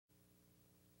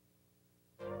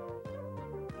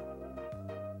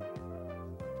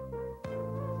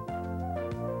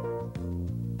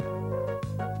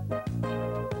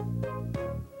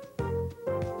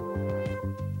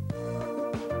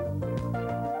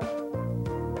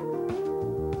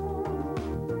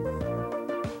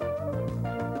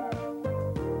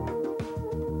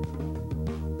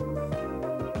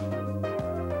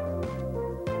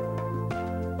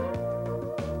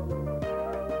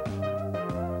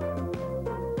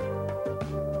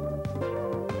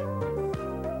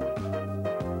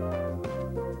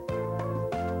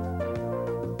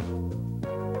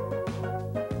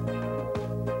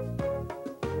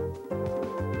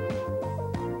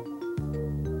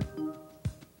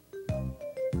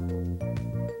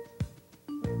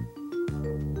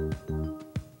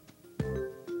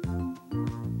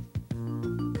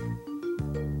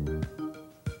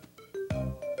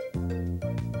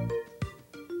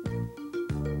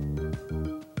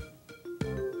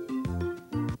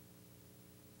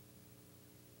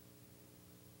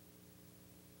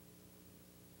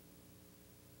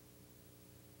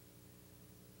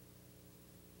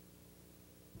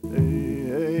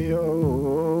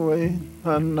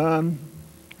Hanan.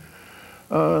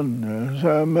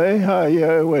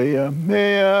 Samehaya Waya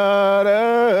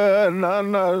Meara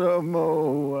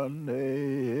Nanaramo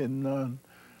Anenan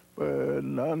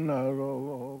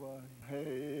Nanaro.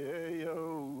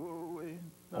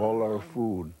 All our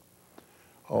food,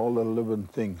 all the living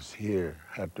things here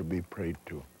had to be prayed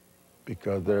to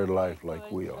because they're life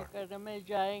like we are.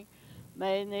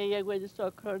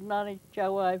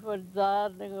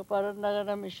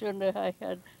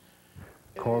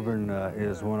 Corbin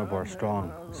is one of our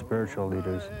strong spiritual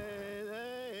leaders.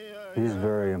 He's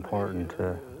very important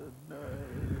to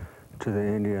the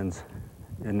Indians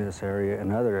in this area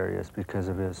and other areas because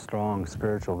of his strong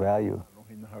spiritual value.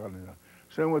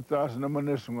 He's the one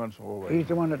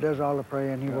that does all the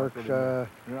praying. He works,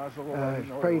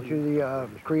 pray to the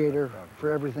Creator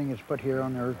for everything that's put here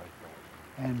on earth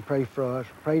and pray for us,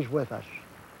 prays with us,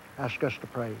 ask us to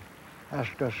pray,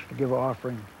 ask us to give an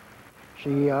offering.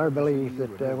 See, our belief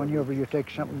that whenever you take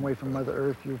something away from Mother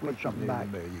Earth, you put something back.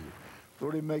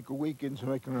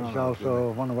 He's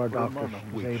also one of our doctors.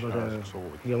 He's able to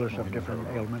heal us of different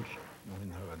ailments.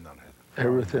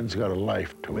 Everything's got a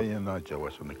life to it.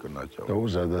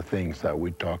 Those are the things that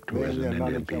we talk to as an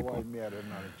Indian people.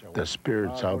 The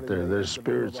spirits out there, there's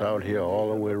spirits out here all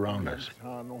the way around us.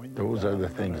 Those are the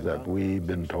things that we've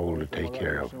been told to take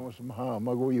care of.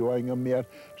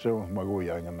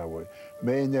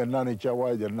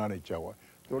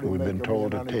 We've been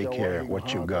told to take care of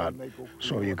what you got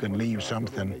so you can leave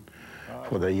something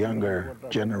for the younger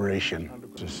generation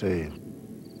to say.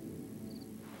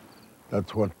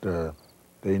 That's what the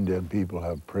Indian people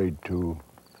have prayed to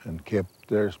and kept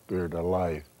their spirit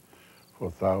alive for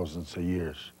thousands of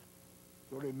years.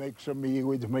 Make some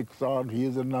make thought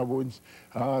he's a nabuins,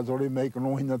 make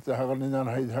no in the Haganan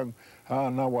Haidang,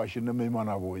 Nawashin the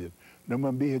Mimanaboy.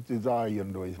 No be it is I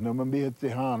and dois, no be it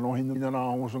the Han, no in the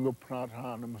house and go prat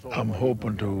Han. I'm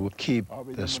hoping to keep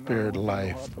the spirit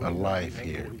life alive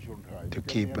here, to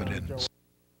keep it in.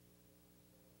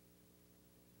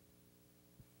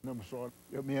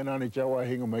 Me and Nani Chawa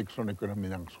hing make Sonic on a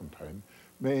minang sometime.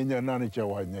 Me and Nani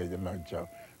Chawa need a lunch.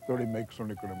 Don't make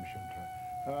Sonic on a mission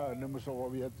time. The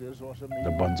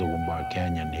Bunzawumba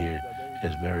Canyon here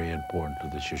is very important to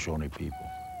the Shoshone people.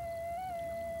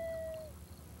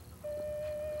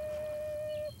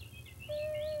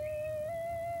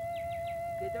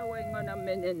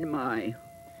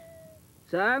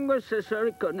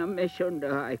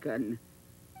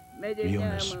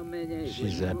 Eunice,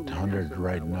 she's at 100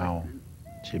 right now.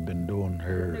 She's been doing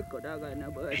her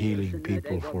healing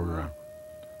people for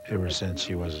ever since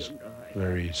she was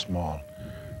very small.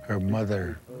 Her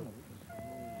mother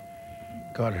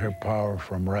got her power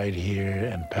from right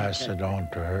here and passed it on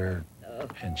to her.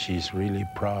 And she's really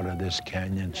proud of this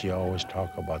canyon. She always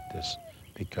talks about this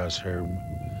because her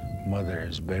mother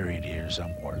is buried here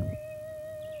somewhere.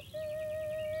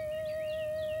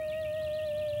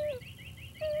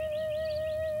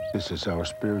 This is our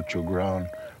spiritual ground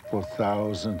for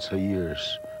thousands of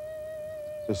years.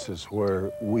 This is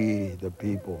where we, the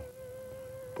people,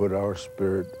 put our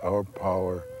spirit, our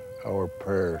power, our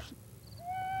prayers.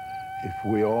 If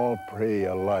we all pray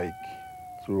alike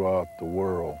throughout the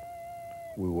world,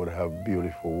 we would have a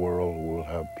beautiful world, we will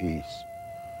have peace.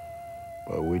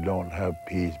 But we don't have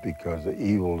peace because the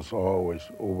evil's always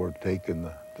overtaken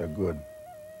the good.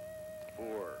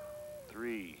 4,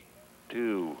 3,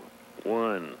 2,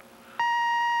 1.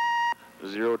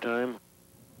 0 time.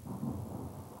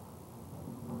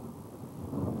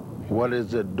 What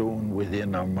is it doing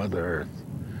within our Mother Earth?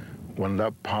 When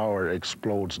that power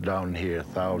explodes down here,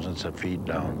 thousands of feet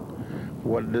down,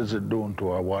 what is it doing to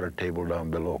our water table down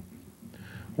below?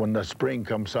 When the spring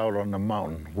comes out on the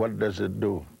mountain, what does it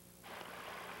do?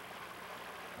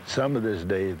 Some of this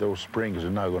day, those springs are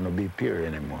not going to be pure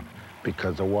anymore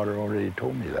because the water already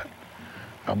told me that.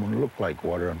 I'm going to look like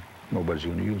water and nobody's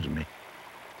going to use me.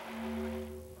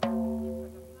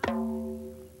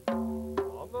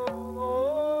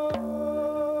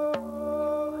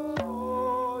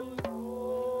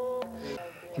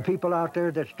 The people out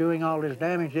there that's doing all this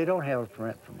damage, they don't have a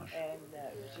permit from us.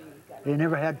 They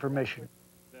never had permission.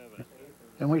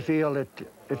 And we feel that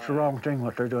it's the wrong thing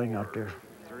what they're doing out there.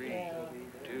 3,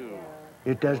 2.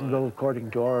 It doesn't go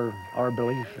according to our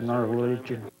beliefs and our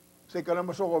religion.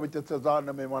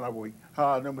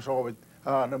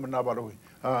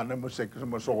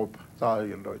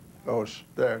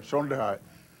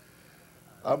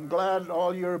 I'm glad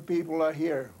all your people are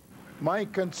here. My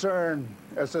concern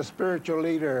as a spiritual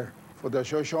leader for the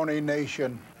Shoshone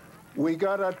Nation, we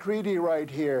got a treaty right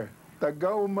here. The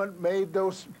government made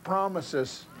those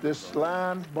promises. This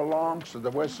land belongs to the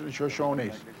Western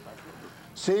Shoshones.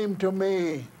 Seemed to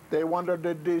me they wanted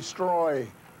to destroy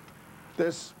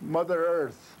this Mother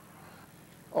Earth.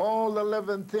 All the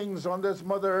living things on this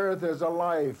Mother Earth is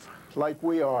alive, like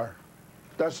we are.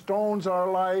 The stones are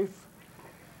alive.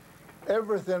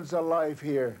 Everything's alive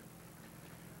here.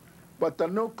 But the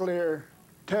nuclear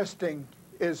testing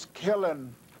is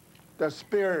killing the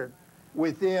spirit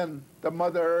within the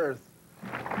Mother Earth.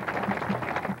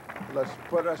 Let's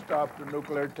put a stop to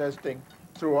nuclear testing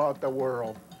throughout the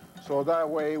world. So that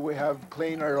way we have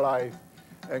cleaner life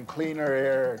and cleaner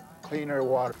air, cleaner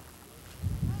water.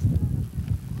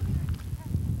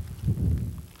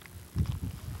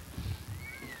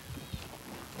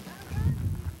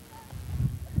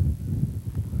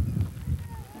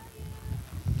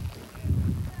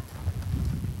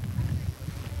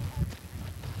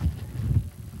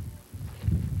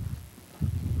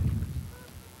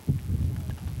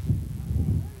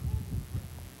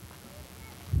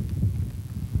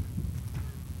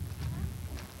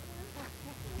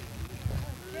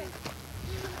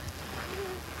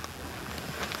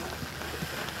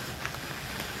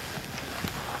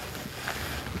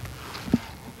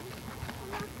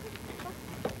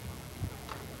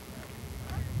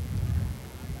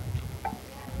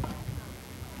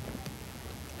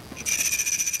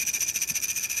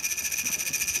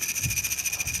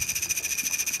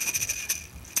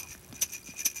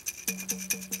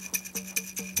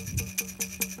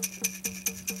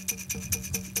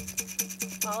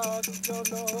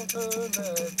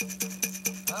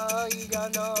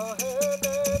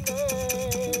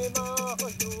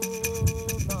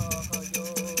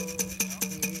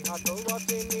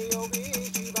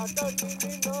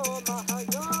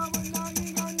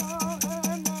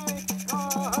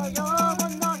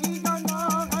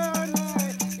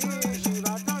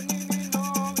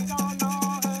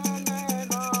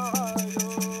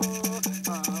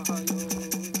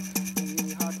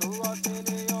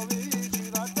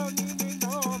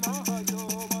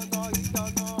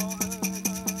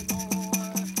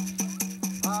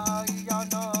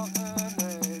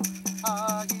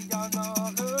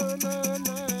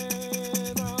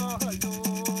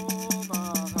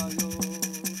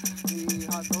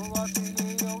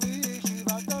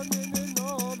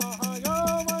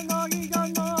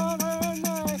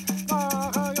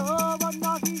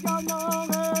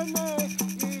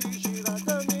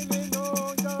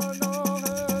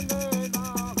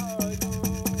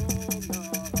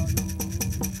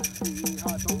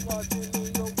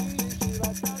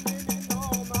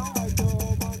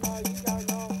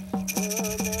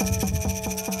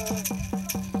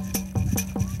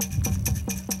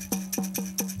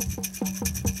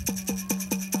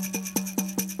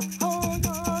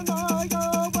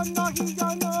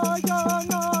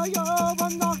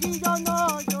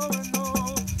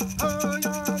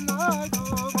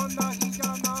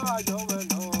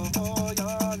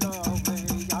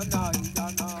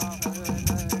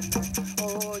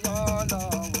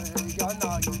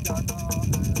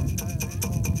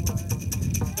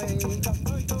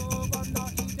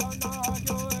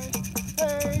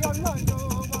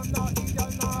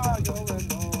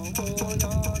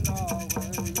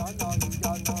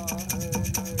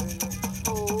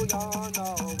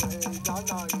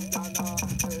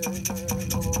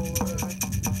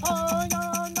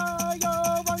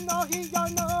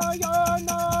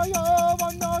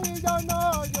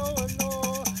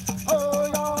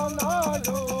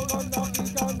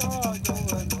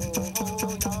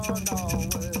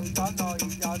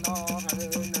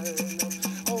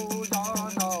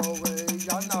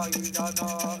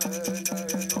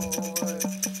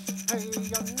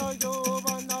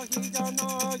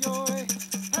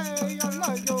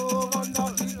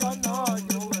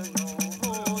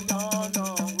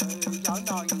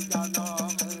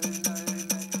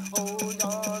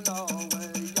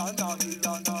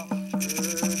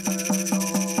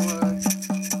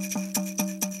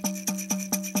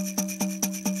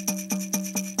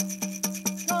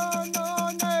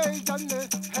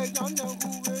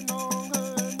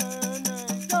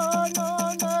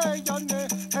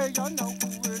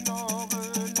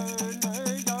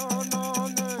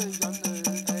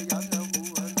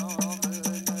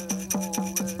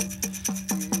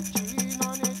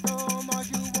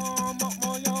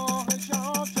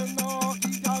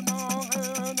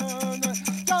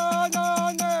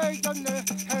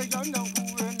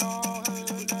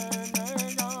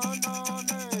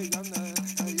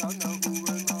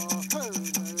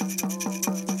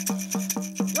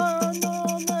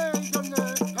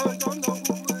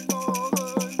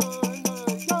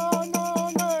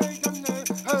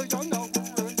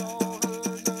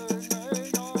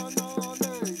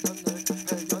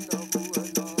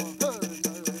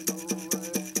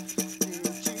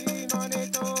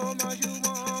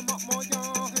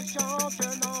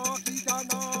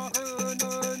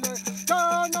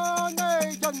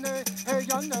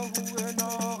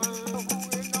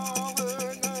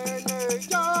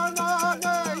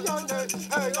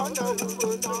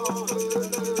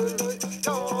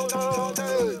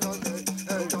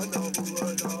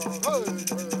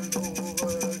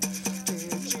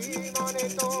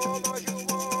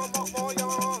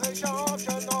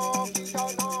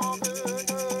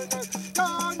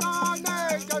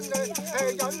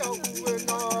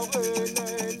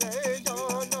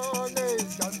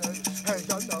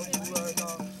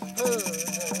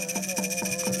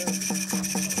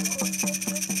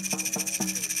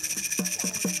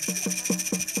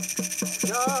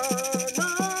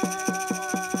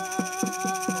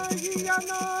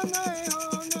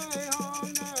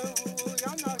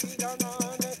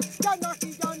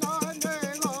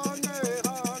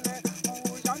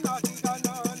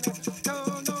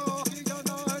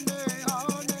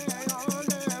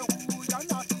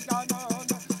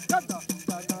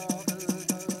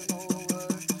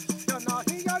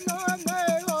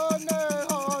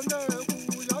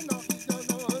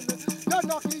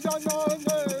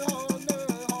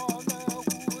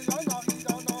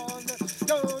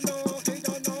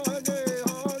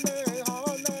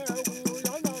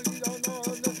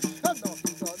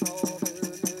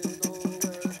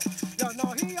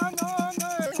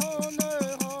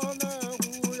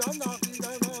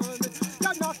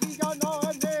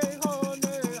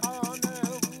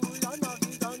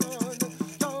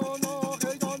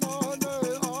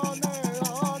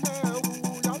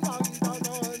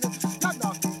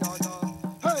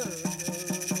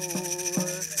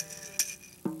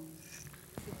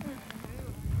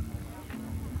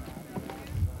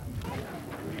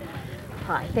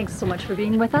 Thanks so much for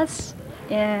being with us,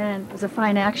 and it was a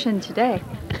fine action today.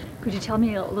 Could you tell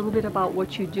me a little bit about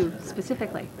what you do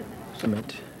specifically?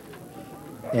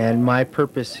 And my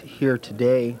purpose here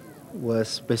today was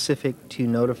specific to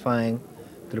notifying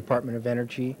the Department of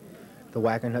Energy, the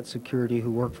Wackenhut Security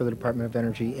who work for the Department of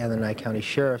Energy, and the Nye County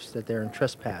Sheriffs that they're in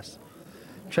trespass.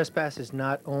 Trespass is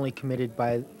not only committed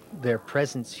by their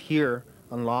presence here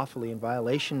unlawfully in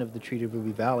violation of the Treaty of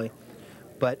Ruby Valley,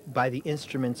 but by the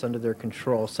instruments under their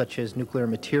control, such as nuclear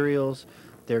materials,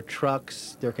 their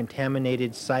trucks, their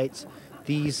contaminated sites.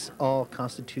 These all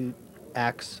constitute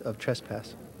acts of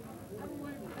trespass.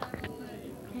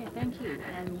 Okay, thank you.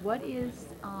 And what is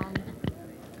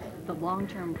the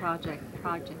long-term project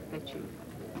that you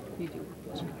do?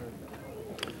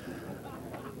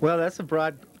 Well, that's a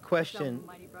broad question.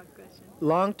 Mighty broad question.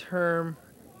 Long-term,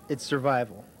 it's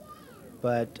survival,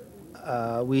 but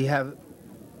we have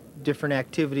different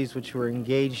activities which we're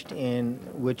engaged in,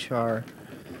 which are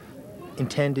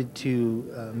intended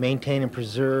to maintain and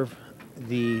preserve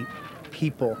the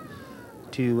people,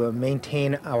 to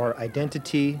maintain our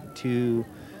identity, to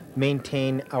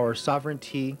maintain our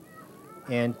sovereignty,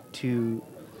 and to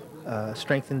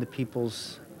strengthen the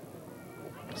peoples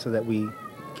so that we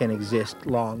can exist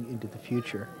long into the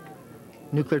future.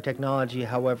 Nuclear technology,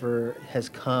 however, has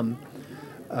come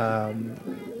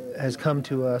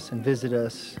to us and visited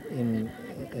us and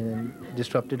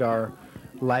disrupted our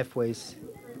lifeways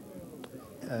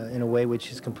in a way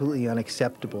which is completely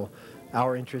unacceptable.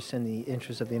 Our interests and the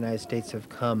interests of the United States have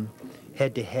come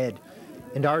head to head,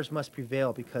 and ours must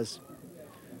prevail because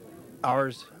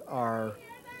ours are,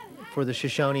 for the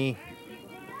Shoshone,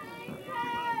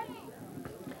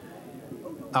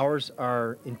 ours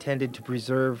are intended to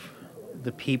preserve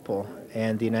the people,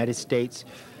 and the United States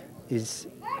is,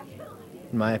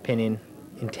 in my opinion,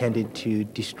 intended to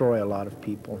destroy a lot of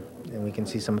people, and we can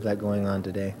see some of that going on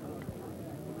today.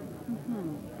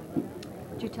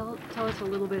 Could you tell us a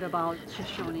little bit about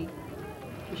Shoshone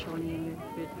and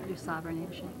your sovereign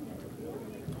nation?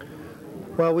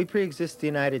 Well, we pre-exist the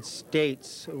United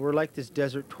States. We're like this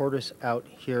desert tortoise out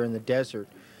here in the desert.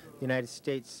 The United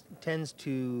States tends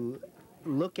to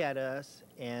look at us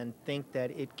and think that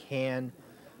it can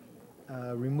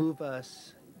remove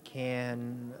us,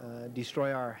 can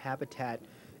destroy our habitat,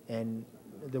 and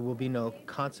there will be no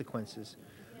consequences.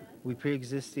 We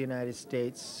pre-exist the United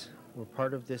States. We're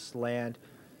part of this land.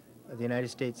 The United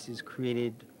States is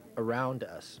created around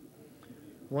us.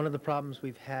 One of the problems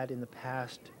we've had in the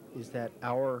past is that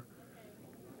our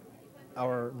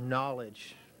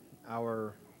knowledge,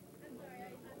 our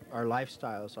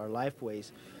lifestyles, our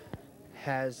lifeways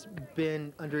has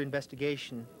been under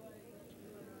investigation.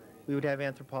 We would have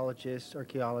anthropologists,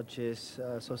 archaeologists,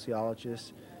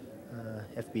 sociologists,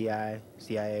 FBI,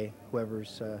 CIA,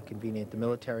 whoever's convenient, the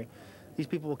military. These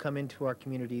people will come into our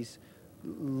communities,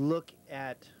 look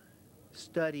at,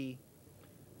 study,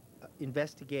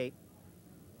 investigate,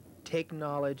 take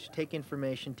knowledge, take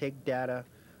information, take data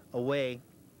away,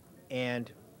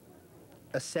 and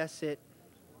assess it,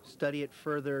 study it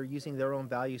further using their own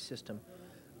value system.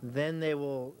 Then they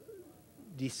will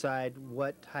decide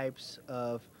what types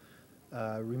of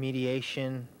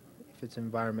remediation, if it's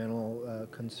environmental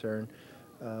concern,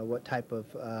 what type of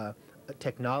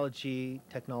technology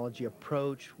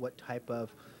approach, what type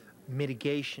of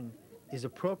mitigation is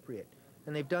appropriate.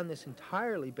 And they've done this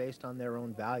entirely based on their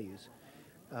own values.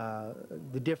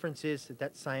 The difference is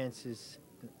that science is,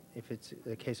 if it's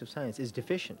a case of science, is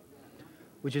deficient,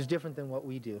 which is different than what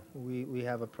we do. We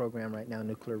have a program right now,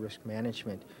 Nuclear Risk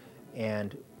Management,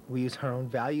 and we use our own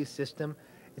value system.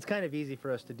 It's kind of easy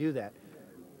for us to do that.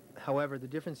 However, the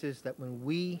difference is that when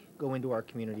we go into our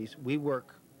communities, we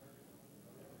work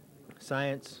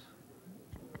science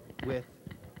with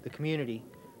the community,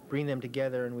 bring them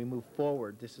together, and we move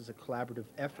forward. This is a collaborative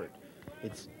effort.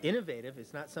 It's innovative.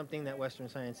 It's not something that Western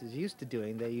science is used to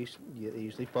doing. They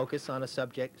usually focus on a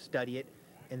subject, study it,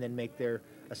 and then make their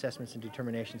assessments and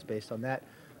determinations based on that.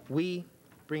 We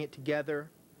bring it together.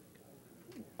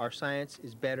 Our science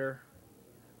is better,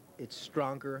 it's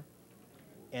stronger,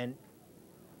 and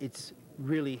it's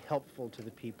really helpful to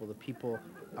the people. The people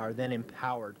are then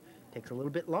empowered. It takes a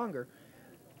little bit longer,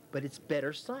 but it's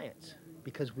better science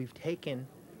because we've taken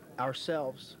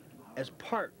ourselves as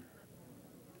part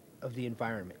of the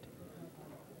environment.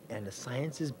 And the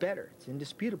science is better. It's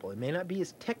indisputable. It may not be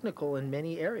as technical in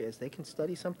many areas. They can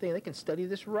study something, they can study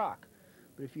this rock.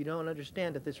 But if you don't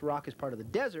understand that this rock is part of the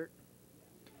desert,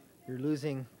 you're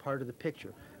losing part of the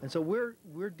picture. And so we're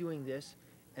doing this,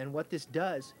 and what this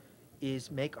does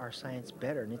is make our science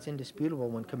better, and it's indisputable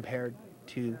when compared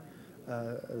to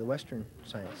the Western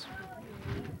science.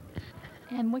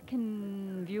 And what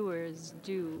can viewers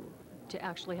do to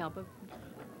actually help? If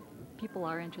people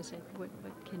are interested, what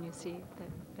can you see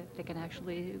that they can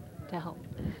actually do to help?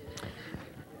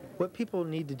 What people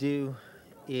need to do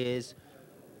is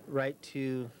write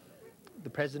to the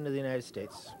President of the United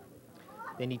States.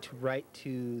 They need to write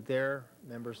to their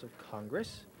members of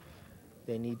Congress.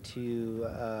 They need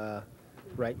to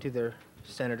write to their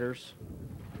senators.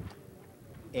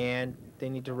 And they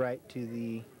need to write to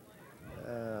the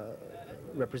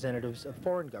representatives of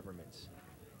foreign governments.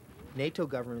 NATO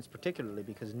governments particularly,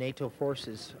 because NATO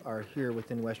forces are here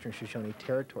within Western Shoshone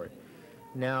Territory.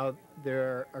 Now, they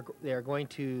are going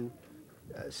to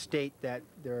state that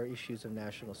there are issues of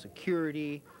national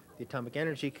security, the Atomic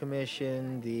Energy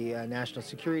Commission, the National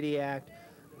Security Act,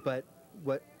 but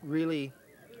what really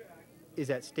is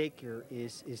at stake here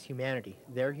is humanity.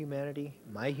 Their humanity,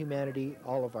 my humanity,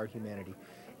 all of our humanity.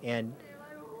 And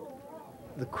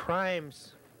the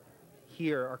crimes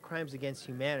here are crimes against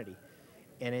humanity.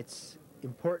 And it's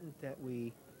important that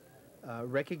we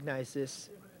recognize this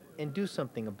and do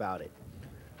something about it.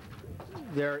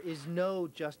 There is no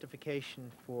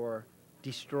justification for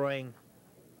destroying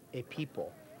a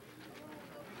people.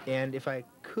 And if I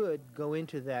could go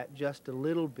into that just a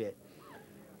little bit,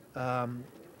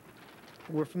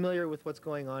 we're familiar with what's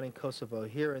going on in Kosovo.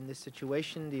 Here in this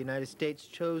situation, the United States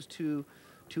chose to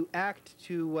act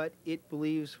to what it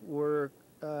believes were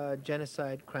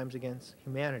genocide, crimes against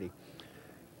humanity.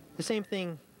 The same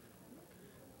thing,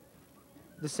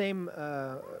 the same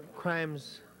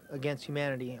crimes against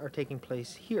humanity are taking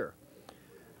place here.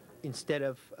 Instead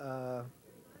of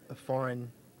a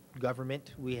foreign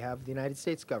government, we have the United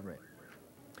States government.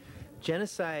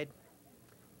 Genocide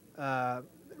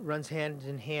runs hand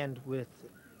in hand with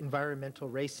environmental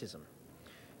racism.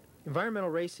 Environmental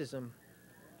racism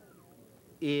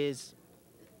is,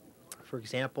 for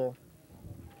example,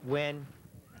 when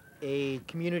a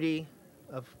community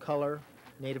of color,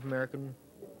 Native American,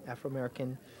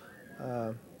 Afro-American,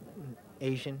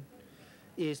 Asian,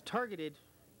 is targeted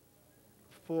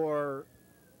for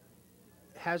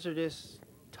hazardous,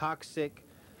 toxic,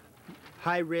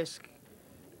 high-risk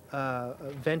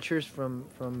ventures from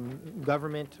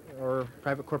government or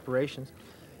private corporations.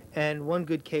 And one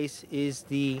good case is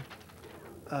the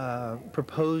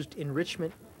proposed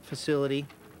enrichment facility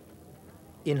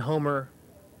in Homer,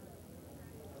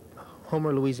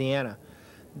 Louisiana.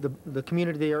 The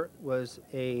community there was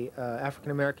a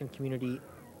African-American community,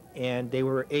 and they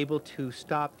were able to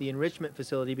stop the enrichment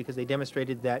facility because they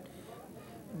demonstrated that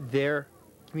their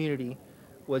community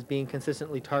was being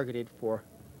consistently targeted for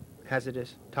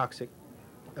hazardous, toxic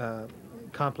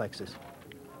complexes.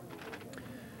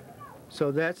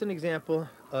 So that's an example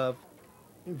of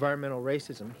environmental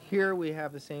racism. Here we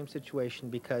have the same situation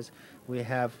because we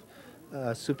have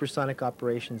supersonic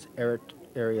operations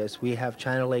areas. We have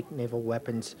China Lake Naval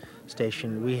Weapons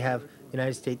Station. We have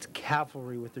United States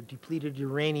cavalry with their depleted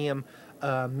uranium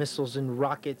missiles and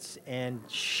rockets and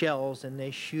shells, and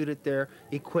they shoot at their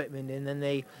equipment, and then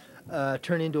they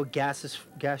turn into a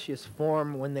gaseous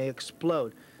form when they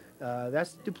explode.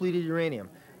 That's depleted uranium.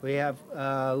 We have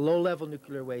low-level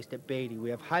nuclear waste at Beatty. We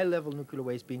have high-level nuclear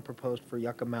waste being proposed for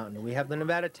Yucca Mountain. We have the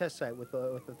Nevada test site with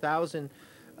 1,000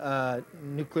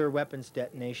 nuclear weapons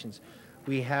detonations.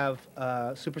 We have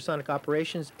supersonic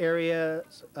operations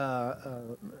areas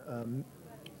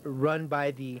run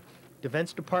by the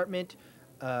Defense Department,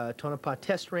 Tonopah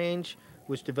Test Range,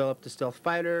 which developed the stealth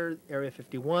fighter, Area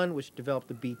 51, which developed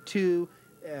the B-2,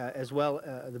 as well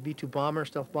the B-2 bomber,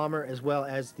 stealth bomber, as well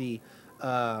as the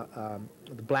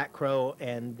Black Crow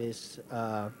and this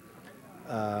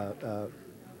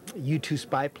U-2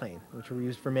 spy plane, which were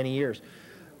used for many years.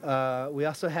 We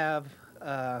also have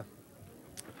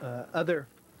other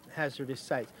hazardous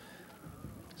sites.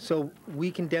 So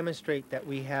we can demonstrate that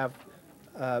we have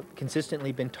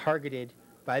consistently been targeted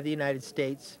by the United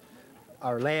States,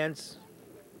 our lands,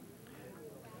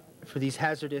 for these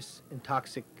hazardous and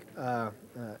toxic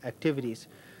activities,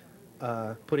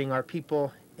 putting our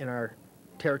people and our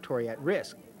territory at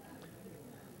risk.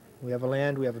 We have a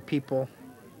land, we have a people,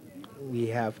 we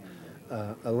have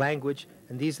a language,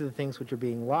 and these are the things which are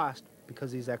being lost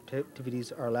because these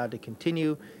activities are allowed to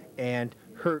continue and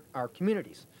hurt our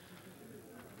communities.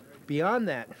 Beyond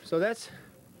that, so that's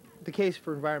the case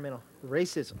for environmental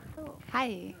racism.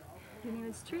 Hi. Your name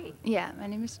is Tree. Yeah, my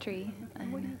name is Tree.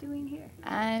 And what are you doing here?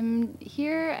 I'm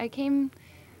here,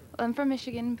 I'm from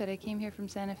Michigan, but I came here from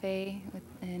Santa Fe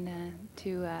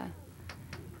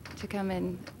to come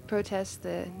and protest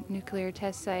the nuclear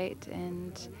test site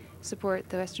and support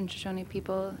the Western Shoshone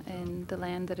people and the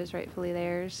land that is rightfully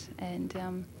theirs, and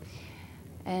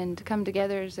come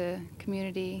together as a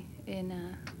community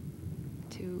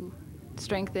to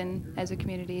strengthen as a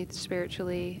community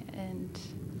spiritually and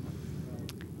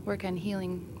work on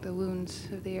healing the wounds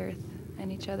of the earth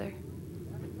and each other.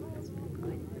 That's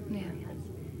good. Yeah.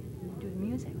 Do the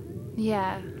music.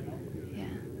 Yeah. Yeah.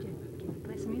 Can you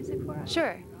play some music for us?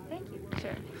 Sure. Thank you.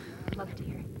 Sure. I'd love to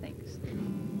hear it. Thanks.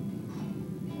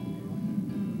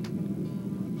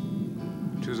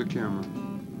 To the camera.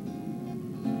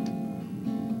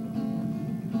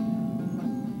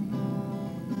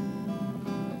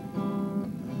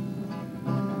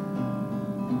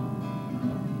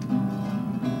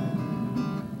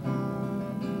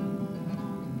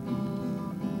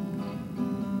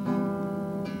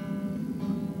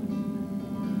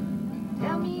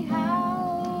 Tell me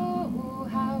how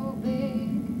big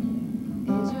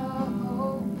is your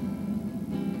hope?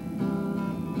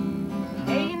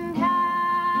 And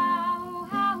how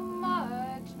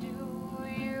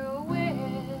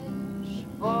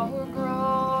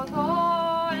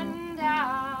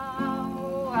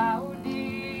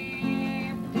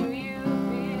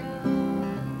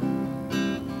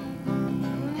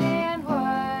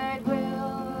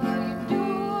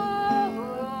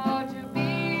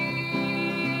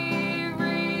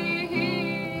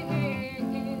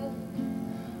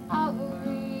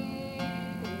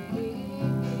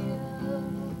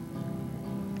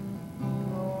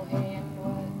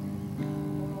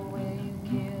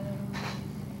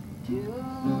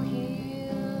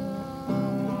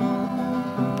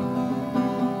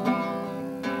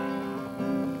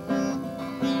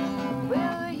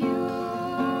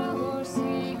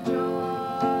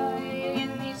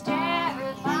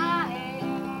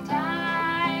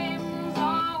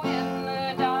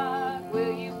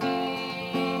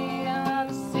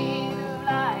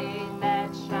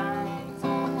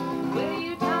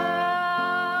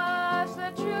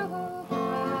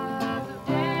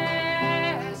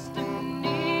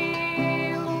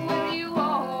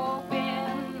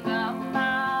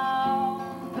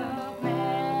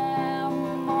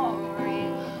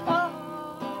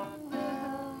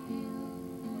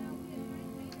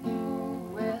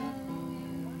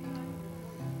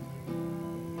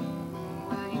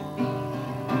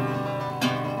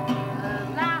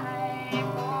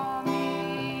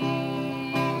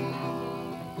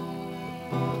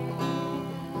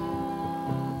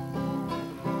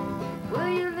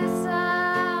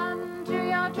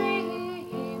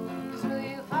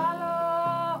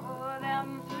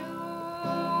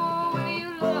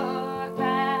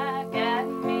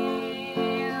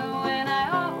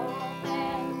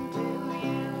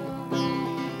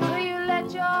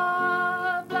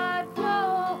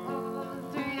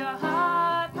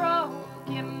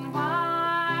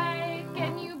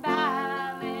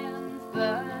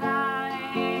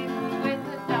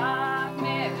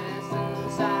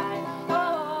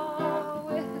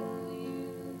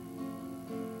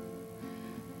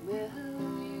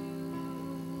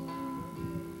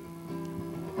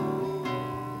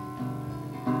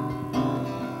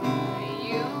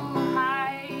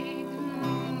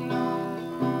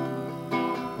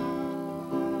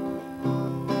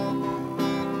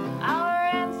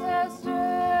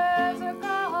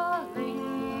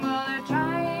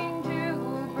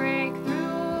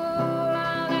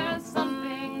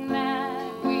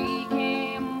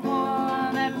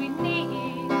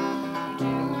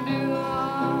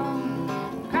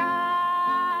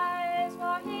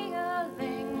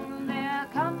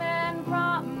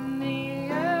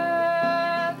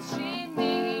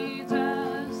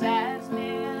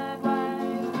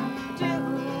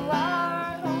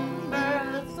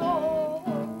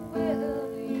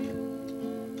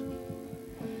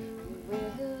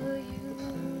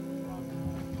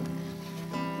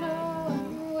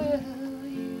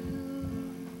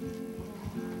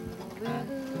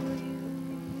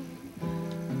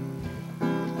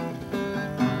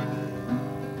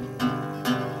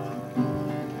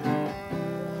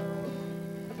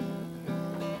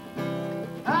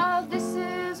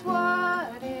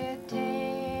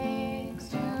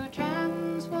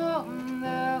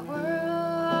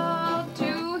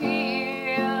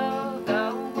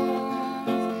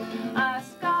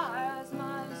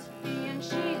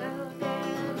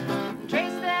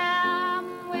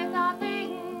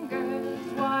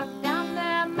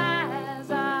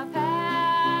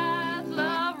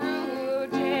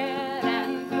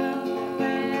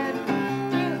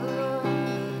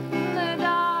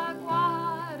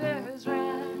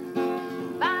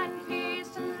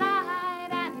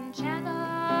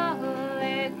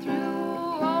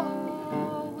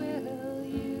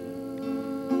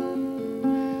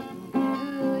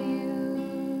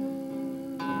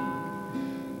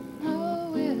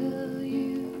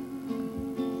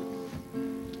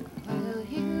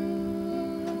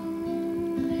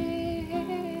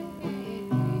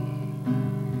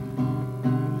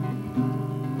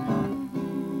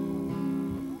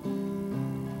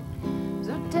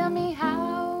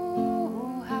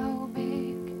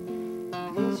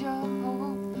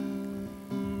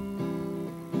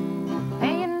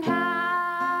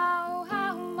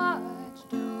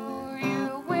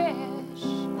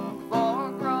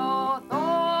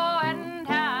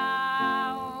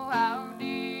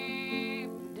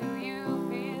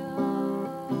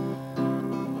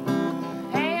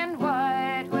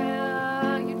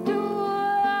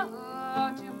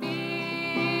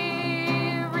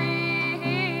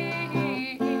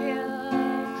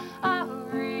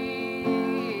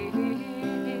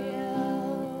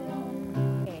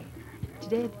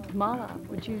today. Mala,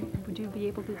 would you be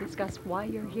able to discuss why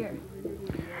you're here?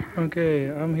 Okay,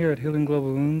 I'm here at Healing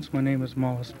Global Wounds. My name is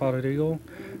Mala Spotted Eagle.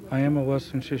 I am a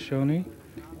Western Shoshone,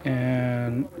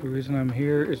 and the reason I'm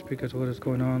here is because of what is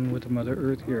going on with the Mother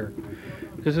Earth here.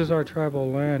 This is our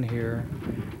tribal land here,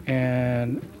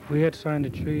 and we had signed a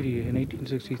treaty in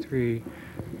 1863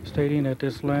 stating that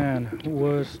this land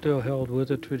was still held with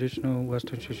the traditional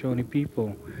Western Shoshone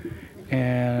people,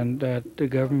 and that the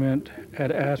government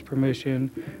had asked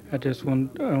permission at this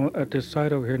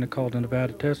site over here called the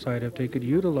Nevada test site if they could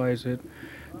utilize it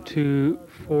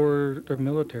for their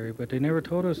military, but they never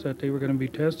told us that they were going to be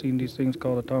testing these things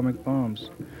called atomic bombs.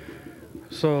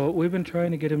 So we've been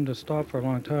trying to get them to stop for a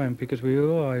long time, because we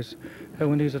realize that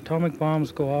when these atomic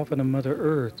bombs go off into Mother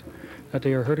Earth, that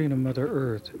they are hurting the Mother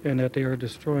Earth, and that they are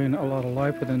destroying a lot of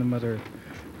life within the Mother Earth.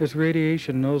 This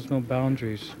radiation knows no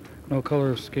boundaries, no color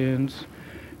of skins,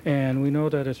 and we know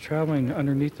that it's traveling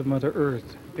underneath the Mother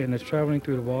Earth, and it's traveling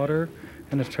through the water,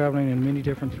 and it's traveling in many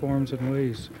different forms and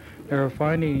ways. They are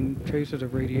finding traces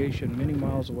of radiation many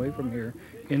miles away from here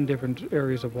in different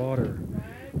areas of water.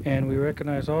 And we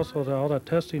recognize also that all that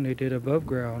testing they did above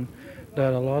ground,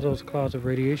 that a lot of those clouds of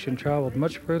radiation traveled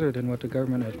much further than what the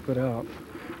government has put out.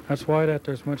 That's why that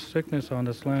there's much sickness on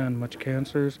this land, much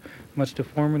cancers, much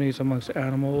deformities amongst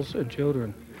animals and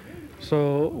children.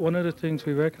 So one of the things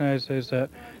we recognize is that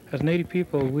as Native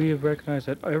people, we have recognized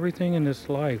that everything in this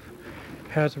life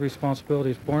has a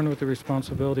responsibility. It's born with a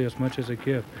responsibility as much as a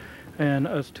gift. And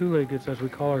as two-leggeds, as we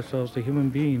call ourselves, the human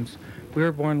beings, we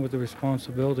are born with a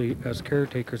responsibility as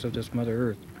caretakers of this Mother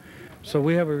Earth. So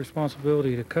we have a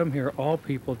responsibility to come here, all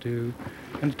people do,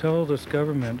 and to tell this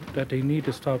government that they need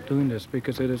to stop doing this,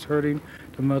 because it is hurting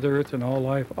the Mother Earth and all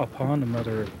life upon the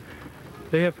Mother Earth.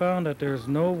 They have found that there is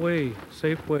no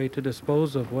safe way to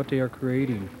dispose of what they are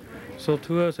creating. So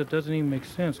to us, it doesn't even make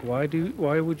sense. Why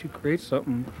would you create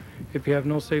something if you have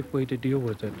no safe way to deal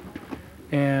with it?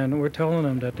 And we're telling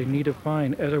them that they need to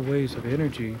find other ways of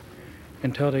energy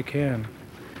until they can.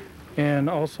 And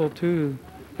also, too,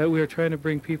 that we are trying to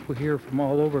bring people here from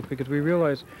all over, because we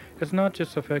realize it's not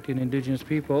just affecting indigenous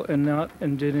people, and not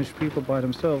indigenous people by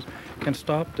themselves can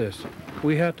stop this.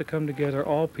 We have to come together,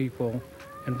 all people,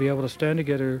 and be able to stand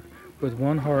together with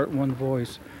one heart, one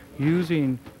voice,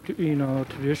 using,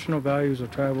 traditional values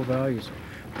of tribal values.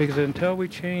 Because until we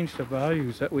change the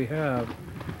values that we have,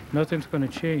 nothing's going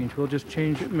to change. We'll just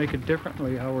change it, make it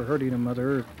differently how we're hurting the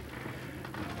Mother Earth.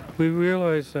 We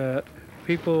realize that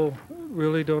people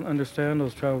really don't understand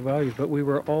those tribal values, but we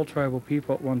were all tribal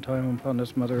people at one time upon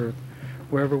this Mother Earth,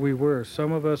 wherever we were.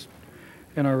 Some of us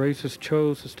in our races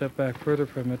chose to step back further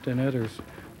from it than others,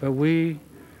 but we,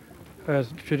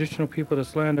 as traditional people of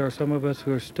this land, are some of us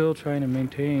who are still trying to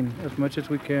maintain as much as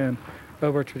we can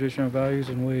of our traditional values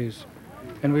and ways.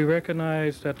 And we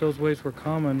recognize that those ways were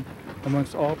common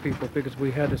amongst all people, because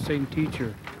we had the same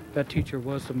teacher. That teacher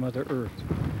was the Mother Earth.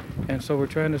 And so we're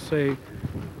trying to say,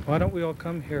 why don't we all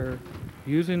come here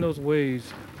using those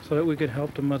ways so that we can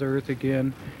help the Mother Earth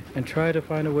again, and try to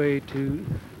find a way to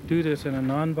do this in a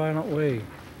non-violent way,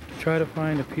 to try to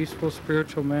find a peaceful,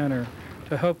 spiritual manner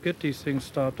to help get these things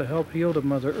stopped, to help heal the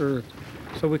Mother Earth.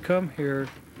 So we come here,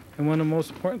 and one of the most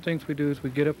important things we do is we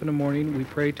get up in the morning, we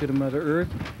pray to the Mother Earth,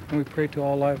 and we pray to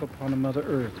all life upon the Mother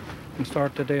Earth, and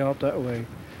start the day out that way.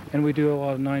 And we do a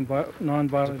lot of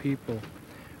non-violent people.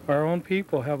 Our own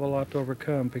people have a lot to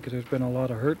overcome, because there's been a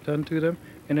lot of hurt done to them,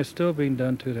 and it's still being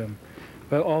done to them.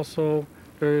 But also,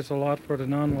 there is a lot for the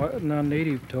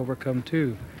non-native to overcome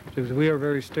too, because we are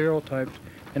very stereotyped,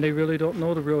 and they really don't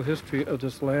know the real history of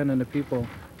this land and the people,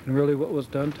 and really what was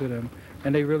done to them.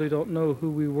 And they really don't know who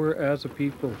we were as a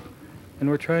people. And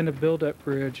we're trying to build that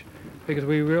bridge, because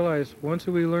we realize once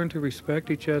we learn to respect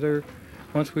each other,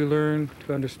 once we learn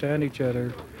to understand each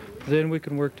other, then we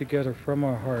can work together from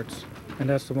our hearts. And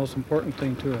that's the most important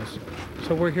thing to us.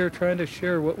 So we're here trying to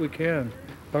share what we can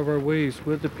of our ways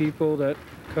with the people that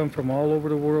come from all over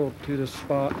the world to this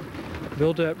spot,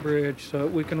 build that bridge so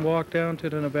that we can walk down to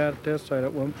the Nevada test site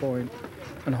at one point,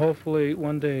 and hopefully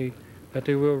one day that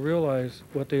they will realize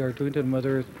what they are doing to the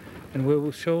Mother Earth, and we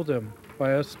will show them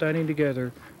by us standing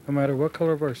together, no matter what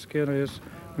color of our skin is,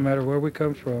 no matter where we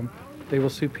come from, they will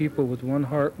see people with one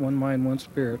heart, one mind, one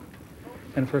spirit.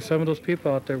 And for some of those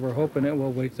people out there, we're hoping it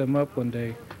will wake them up one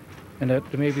day, and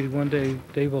that maybe one day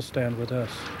they will stand with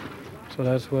us. So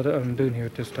that's what I'm doing here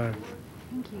at this time.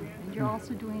 Thank you. And you're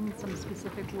also doing some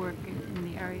specific work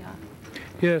in the area.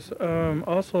 Yes.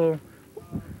 Also,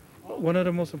 one of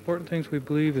the most important things we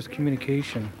believe is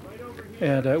communication,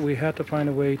 and that we have to find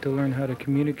a way to learn how to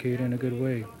communicate in a good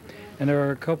way. And there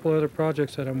are a couple other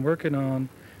projects that I'm working on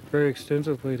very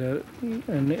extensively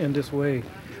in this way.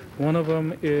 One of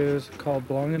them is called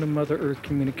Belonging to Mother Earth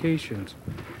Communications.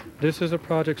 This is a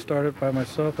project started by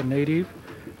myself, a Native,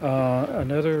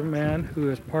 another man who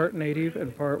is part Native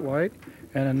and part white,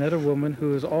 and another woman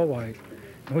who is all white.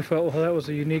 And we felt, well, that was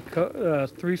a unique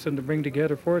threesome to bring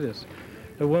together for this.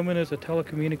 The woman is a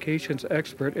telecommunications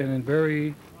expert and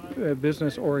very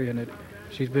business-oriented.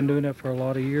 She's been doing that for a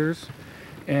lot of years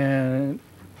and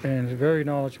is very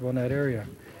knowledgeable in that area.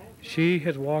 She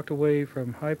has walked away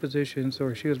from high positions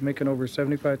where she was making over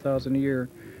 $75,000 a year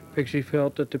because she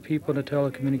felt that the people in the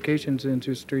telecommunications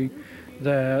industry,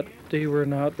 that they were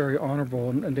not very honorable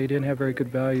and they didn't have very good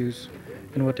values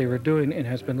in what they were doing, and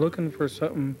has been looking for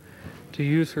something to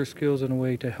use her skills in a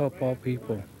way to help all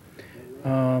people.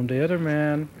 The other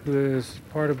man, who is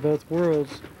part of both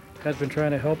worlds, has been trying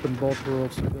to help in both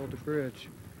worlds to build a bridge.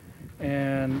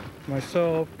 And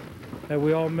myself,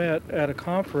 we all met at a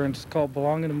conference called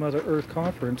Belonging to Mother Earth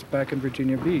Conference back in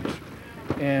Virginia Beach.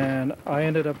 And I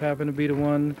ended up having to be the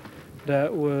one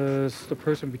that was the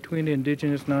person between the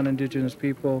indigenous, non-indigenous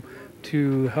people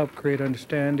to help create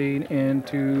understanding and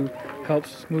to help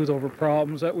smooth over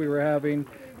problems that we were having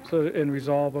and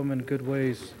resolve them in good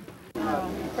ways.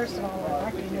 First of all, I'd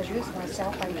like to introduce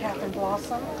myself. I'm Catherine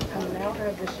Blossom. I'm an elder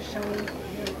of the Shoshone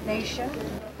Nation.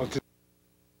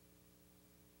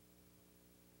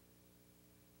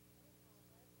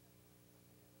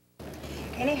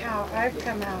 Anyhow, I've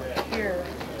come out here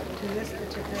to this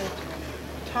particular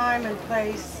time and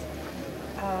place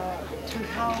to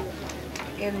help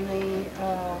in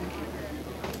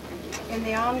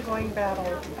the ongoing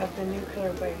battle of the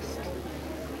nuclear waste,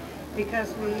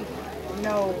 because we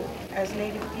know as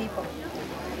Native people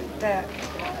that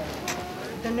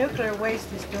the nuclear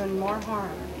waste is doing more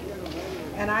harm,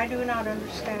 and I do not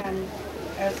understand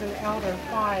as an elder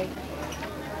why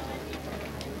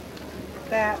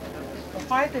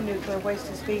the nuclear waste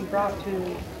is being brought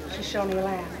to Shoshone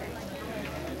land.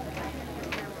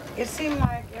 It seemed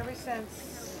like ever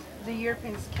since the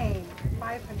Europeans came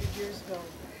 500 years ago,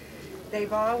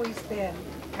 they've always been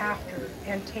after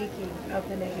and taking of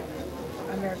the Native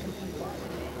American people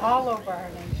all over our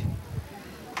nation.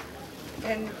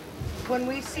 And when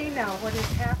we see now what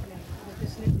is happening with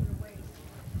this nuclear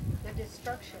waste, the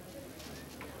destruction,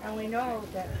 and we know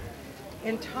that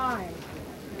in time,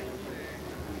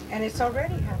 and it's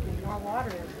already happening, our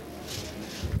water,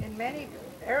 in many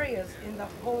areas in the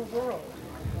whole world,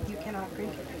 you cannot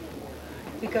drink it.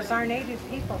 Because our Native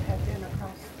people have been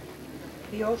across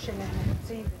the ocean and have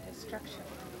seen the destruction.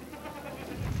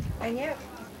 And yet,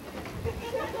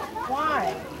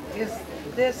 why is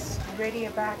this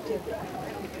radioactive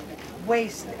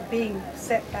waste being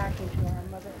set back into our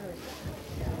Mother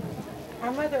Earth?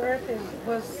 Our Mother Earth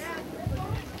was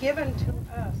given to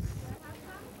us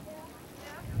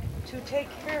to take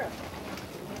care of.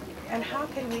 And how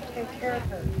can we take care of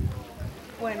her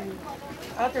when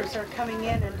others are coming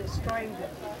in and destroying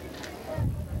them?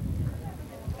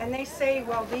 And they say,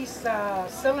 well, these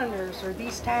cylinders or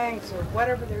these tanks or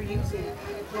whatever they're using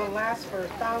will last for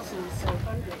thousands or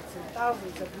hundreds and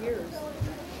thousands of years.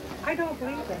 I don't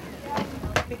believe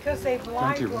that, because they've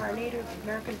lied to our Native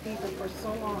American people for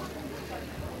so long.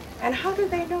 And how do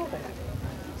they know that?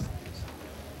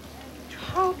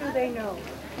 How do they know?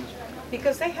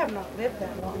 Because they have not lived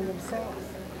that long themselves.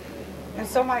 And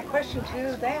so my question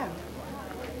to them,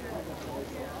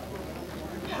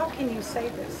 how can you say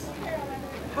this?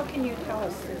 How can you tell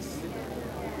us this?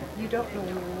 You don't know in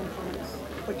your own hearts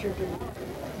what you're doing.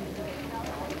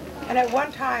 And at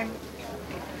one time,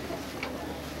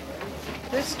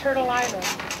 this Turtle Island,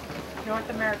 North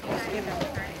America, was given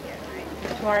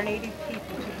to our Native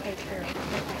people to take care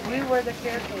of. We were the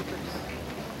caretakers.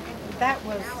 That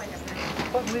was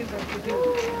what we were to do.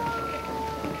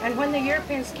 And when the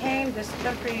Europeans came, this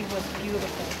country was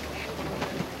beautiful.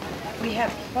 We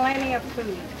had plenty of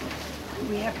food.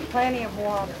 We had plenty of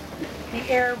water. The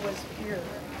air was pure.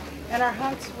 And our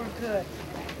hunts were good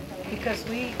because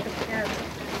we took care of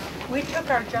it. We took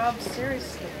our job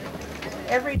seriously.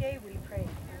 Every day we prayed.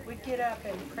 We'd get up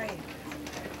and pray.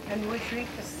 And we'd greet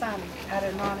the sun at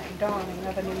a dawning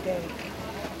of a new day.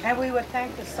 And we would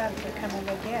thank the sun for coming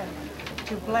again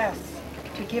to bless,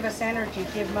 to give us energy,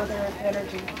 give Mother Earth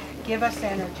energy, give us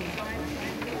energy.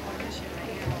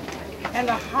 And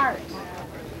the heart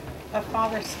of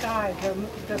Father Sky,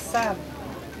 the sun,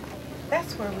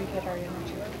 that's where we get our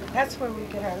energy. That's where we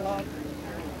get our love.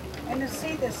 And to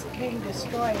see this being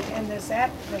destroyed and this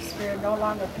atmosphere no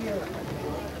longer pure.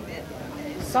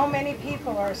 So many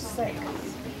people are sick.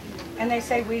 And they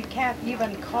say we can't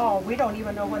even call. We don't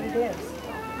even know what it is.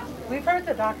 We've heard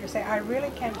the doctor say, I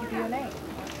really can't give you a name.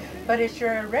 But it's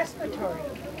your respiratory.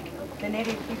 The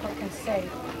Native people can say,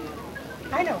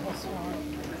 I know what's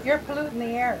wrong. You're polluting the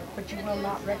air, but you will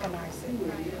not recognize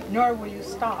it, nor will you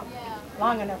stop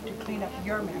long enough to clean up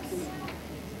your mess.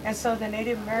 And so the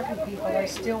Native American people are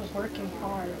still working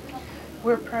hard.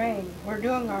 We're praying, we're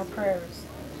doing our prayers.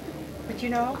 But you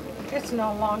know, it's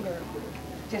no longer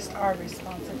just our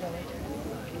responsibility.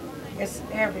 It's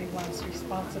everyone's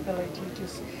responsibility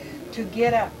to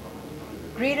get up,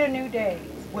 greet a new day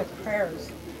with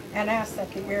prayers, and ask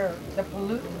that the air, the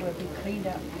pollutant will be cleaned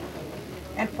up.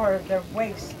 And for the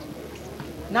waste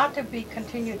not to be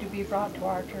continue to be brought to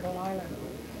our Turtle Island.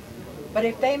 But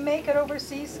if they make it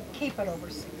overseas, keep it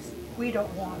overseas. We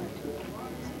don't want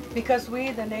it. Because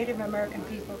we, the Native American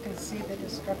people, can see the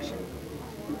destruction.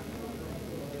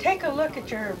 Take a look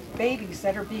at your babies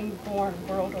that are being born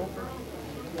world over.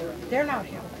 They're not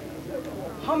healthy.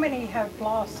 How many have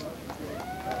lost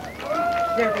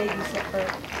their babies at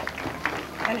birth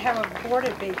and have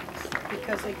aborted babies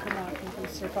because they could not even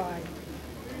survive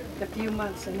the few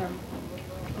months in their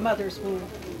mother's womb?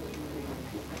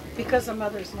 Because the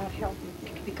mother's not healthy,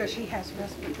 because she has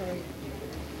respiratory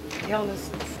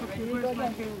illnesses. Okay, where's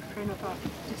my train of thought?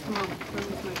 Just a moment. Where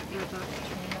was my train of thought?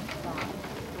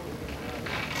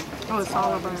 Oh, it's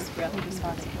all of us.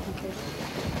 Okay.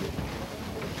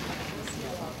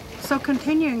 So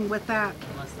continuing with that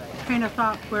train of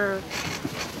thought where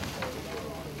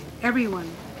everyone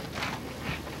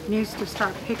needs to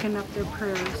start picking up their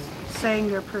prayers, saying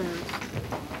their prayers,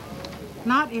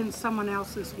 not in someone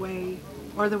else's way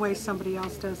or the way somebody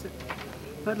else does it,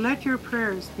 but let your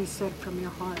prayers be said from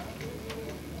your heart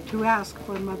to ask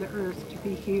for Mother Earth to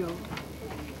be healed,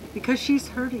 because she's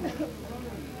hurting.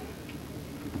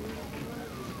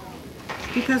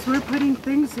 Because we're putting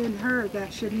things in her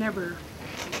that should never,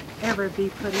 ever be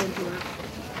put into her.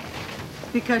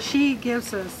 Because she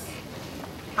gives us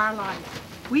our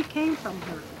life. We came from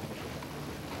her.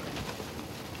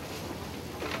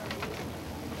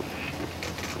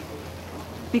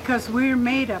 Because we're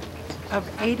made up of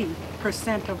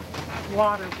 80% of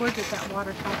water. Where did that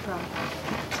water come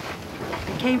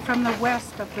from? It came from the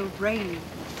west of the rain.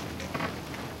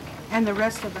 And the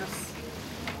rest of us,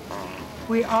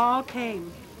 we all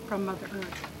came from Mother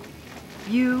Earth.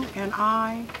 You and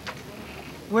I,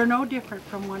 we're no different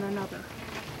from one another.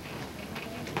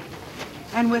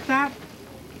 And with that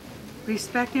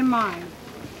respect in mind,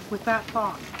 with that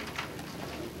thought,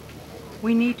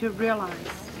 we need to realize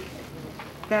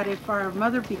that if our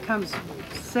mother becomes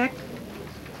sick,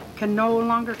 can no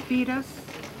longer feed us,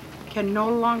 can no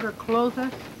longer clothe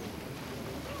us,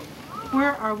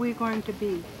 where are we going to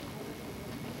be?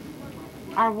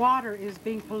 Our water is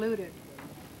being polluted.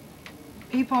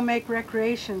 People make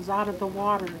recreations out of the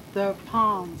water, the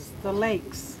ponds, the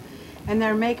lakes, and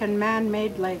they're making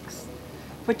man-made lakes.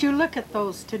 But you look at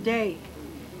those today,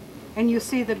 and you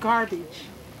see the garbage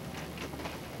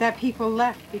that people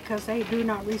left because they do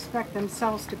not respect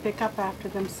themselves to pick up after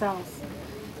themselves.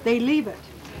 They leave it.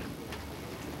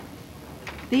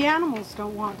 The animals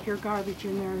don't want your garbage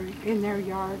in their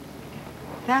yard.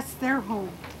 That's their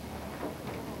home.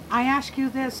 I ask you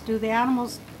this, do the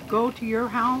animals go to your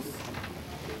house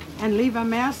and leave a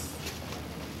mess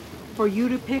for you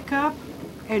to pick up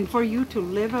and for you to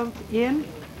live in?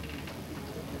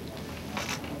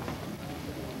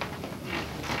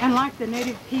 And like the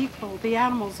native people, the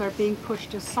animals are being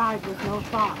pushed aside with no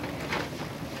thought.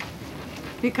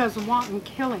 Because wanton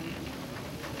killing,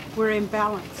 we're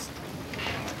imbalanced.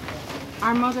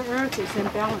 Our Mother Earth is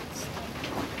imbalanced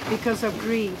because of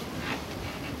greed.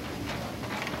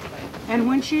 And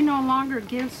when she no longer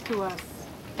gives to us,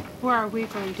 where are we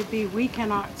going to be? We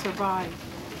cannot survive.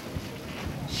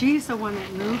 She's the one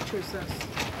that nurtures us.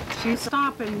 She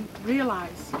stop and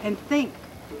realize and think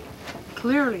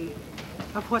clearly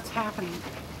of what's happening.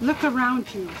 Look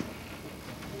around you.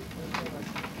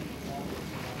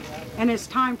 And it's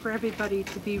time for everybody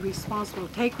to be responsible,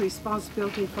 take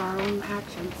responsibility for our own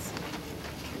actions.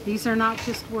 These are not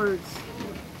just words.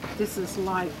 This is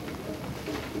life.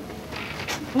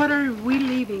 What are we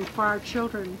leaving for our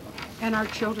children and our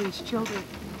children's children?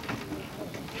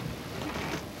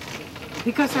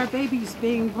 Because our baby's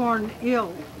being born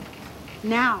ill.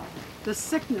 Now, the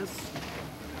sickness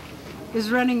is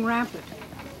running rampant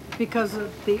because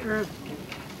of the earth.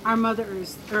 Our Mother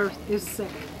Earth is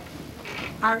sick.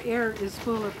 Our air is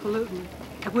full of pollutant,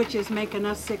 which is making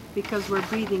us sick because we're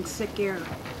breathing sick air.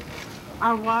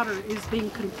 Our water is being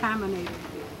contaminated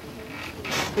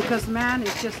because man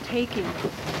is just taking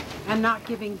and not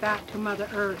giving back to Mother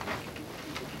Earth.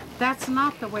 That's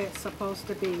not the way it's supposed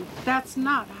to be. That's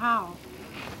not how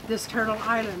this Turtle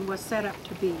Island was set up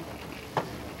to be.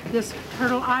 This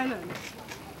Turtle Island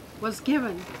was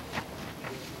given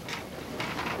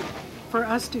for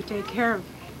us to take care of,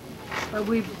 but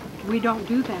we don't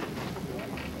do that.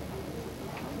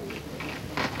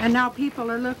 And now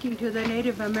people are looking to the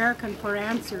Native American for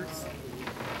answers.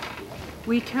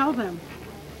 We tell them,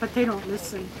 but they don't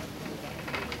listen.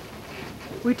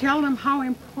 We tell them how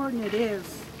important it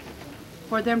is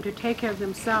for them to take care of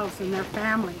themselves and their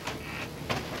family.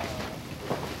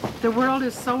 The world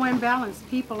is so imbalanced,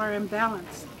 people are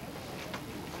imbalanced.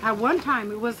 At one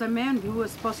time, it was the men who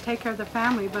was supposed to take care of the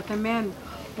family, but the men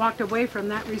walked away from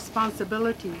that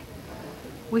responsibility.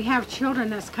 We have children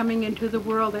that's coming into the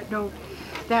world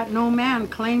that no man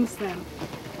claims them.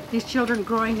 These children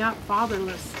growing up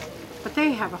fatherless, but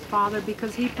they have a father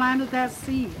because he planted that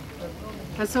seed.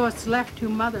 And so it's left to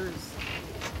mothers.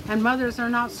 And mothers are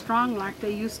not strong like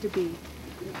they used to be.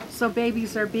 So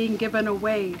babies are being given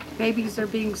away. Babies are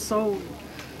being sold.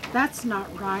 That's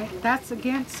not right. That's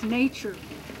against nature.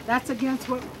 That's against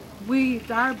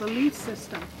our belief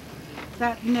system.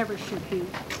 That never should be.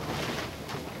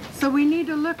 So we need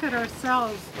to look at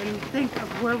ourselves and think of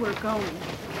where we're going.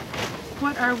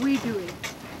 What are we doing?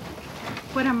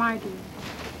 What am I doing?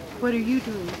 What are you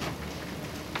doing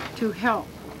to help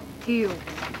heal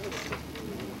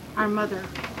our mother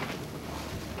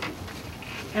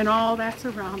and all that's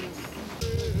around us?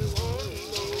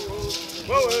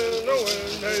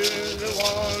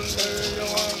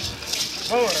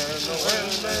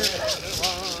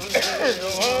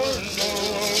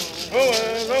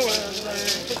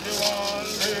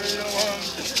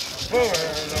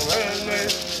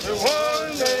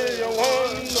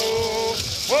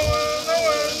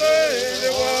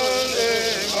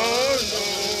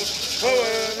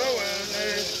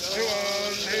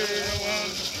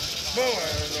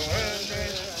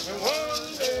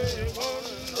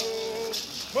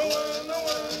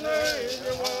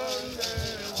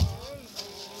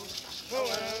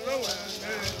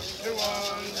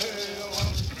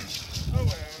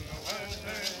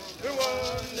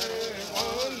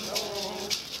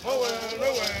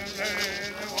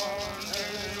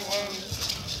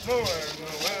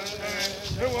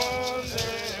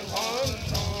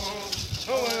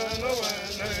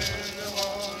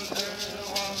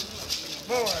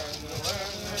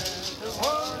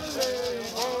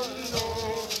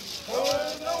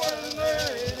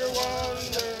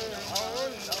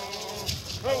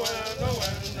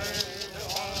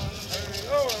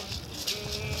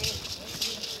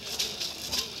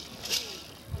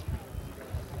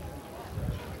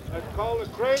 That's called a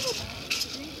cradle.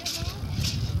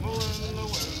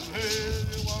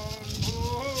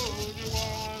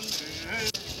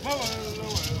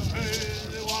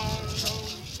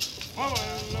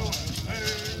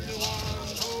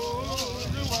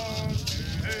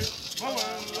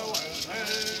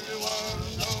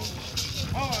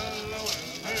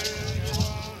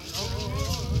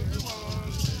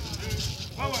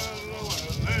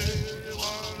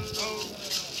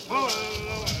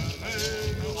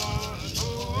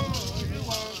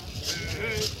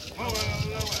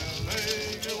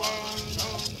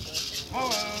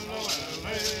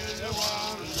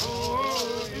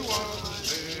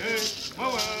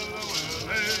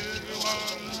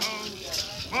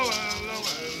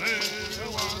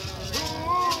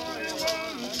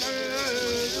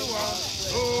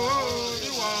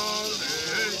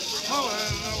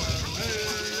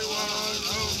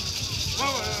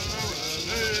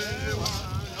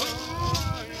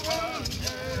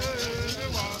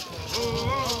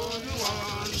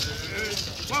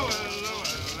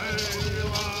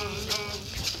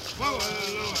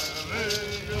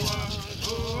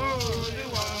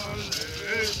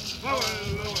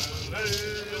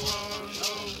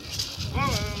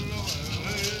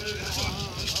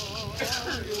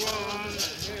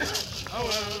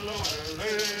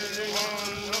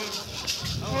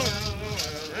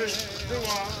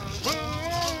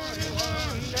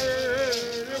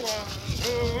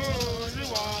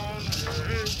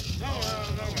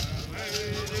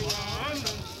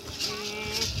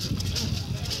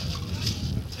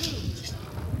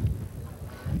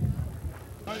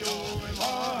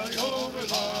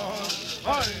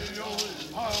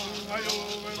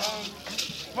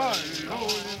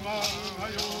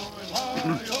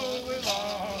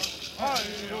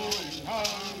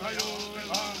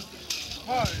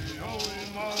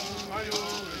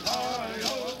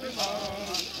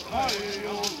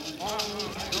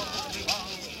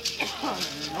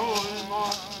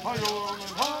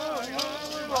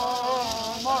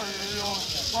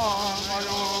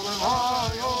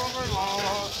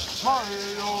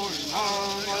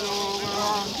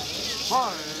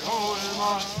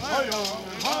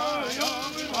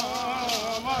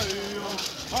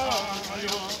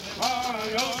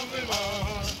 Hi,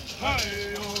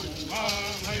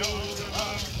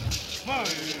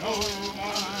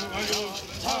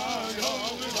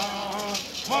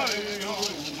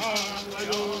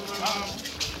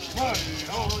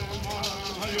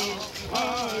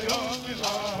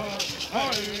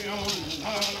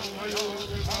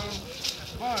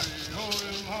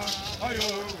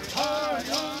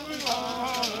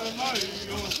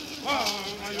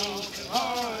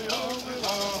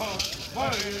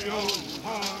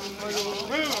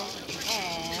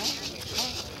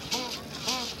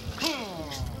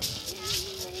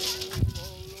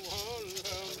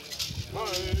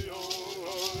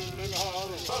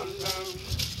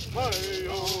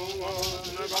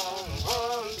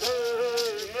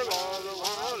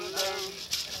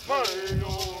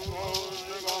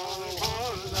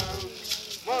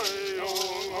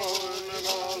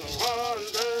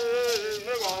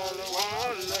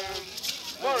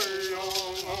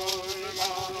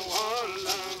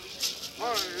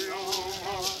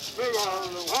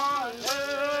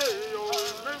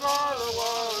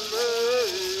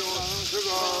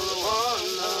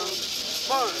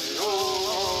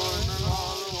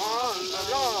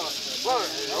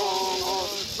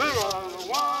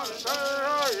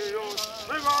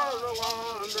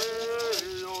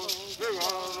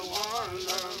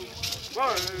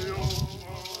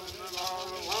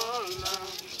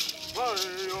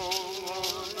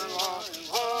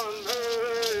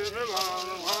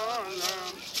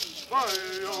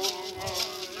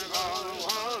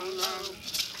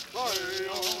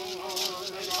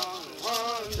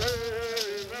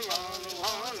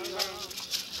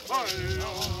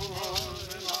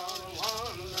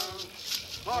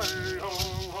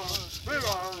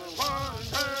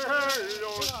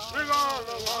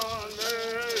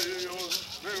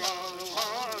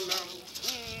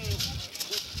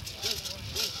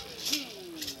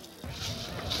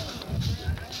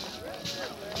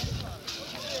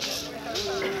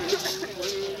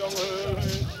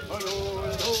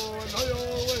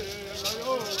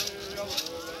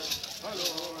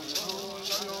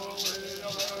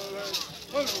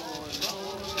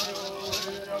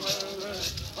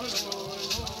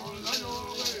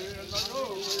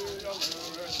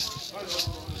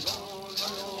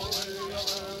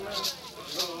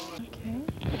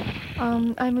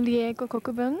 I'm Rieko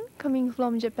Kokubun, coming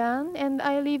from Japan, and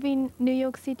I live in New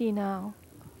York City now.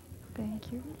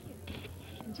 Thank you.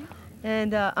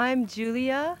 And I'm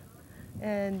Julia,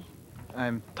 and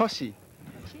I'm Toshi.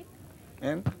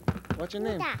 And what's your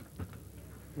name?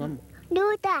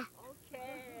 Luda.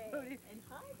 Okay.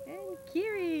 And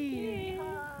Kiri.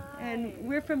 And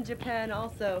we're from Japan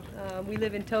also. We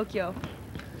live in Tokyo.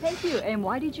 Thank you. And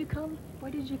why did you come? Why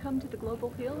did you come to the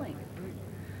Global Healing?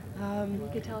 You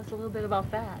could tell us a little bit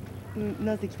about that.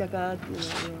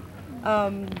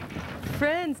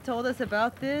 Friends told us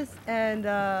about this, and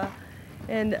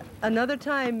another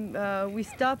time we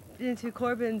stopped into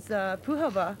Corbin's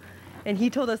puhaba, and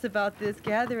he told us about this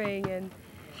gathering,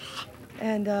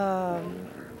 and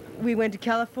we went to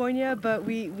California, but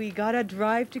we got a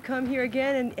drive to come here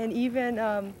again, and even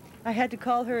I had to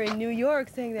call her in New York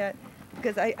saying that,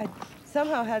 because I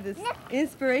somehow had this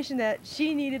inspiration that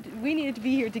we needed to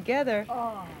be here together.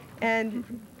 Oh.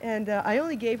 And I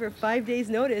only gave her 5 days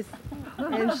notice,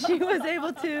 and she was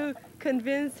able to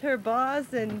convince her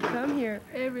boss and come here.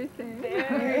 Everything.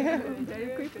 Very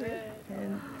quickly.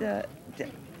 And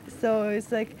so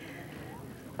it's like,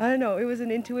 I don't know, it was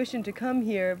an intuition to come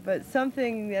here, but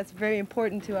something that's very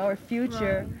important to our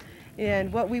future. Right.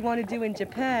 And what we want to do in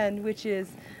Japan, which is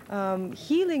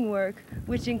healing work,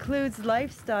 which includes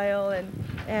lifestyle,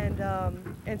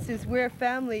 and since we're a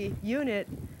family unit,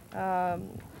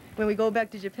 when we go back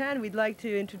to Japan, we'd like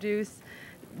to introduce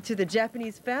to the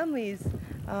Japanese families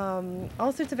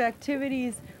all sorts of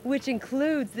activities which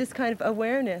includes this kind of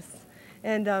awareness,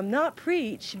 and not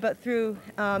preach, but through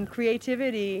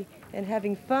creativity and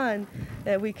having fun,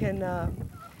 that we can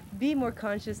be more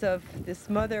conscious of this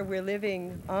mother we're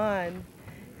living on,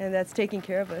 and that's taking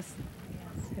care of us.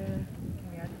 Yes.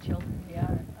 We are the children. We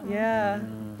are. Yeah.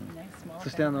 そ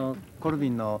してコルビ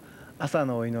ンの朝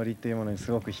のお祈りっていうものに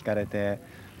すごく惹かれて、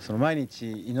その毎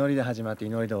日祈りで始まって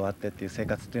祈りで終わってっていう生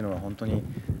活っていうのは本当に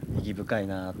意義深い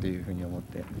なというふうに思っ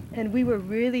て。And we were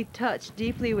really touched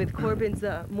deeply with Corbin's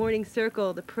morning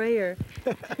circle, the prayer,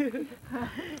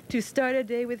 to start a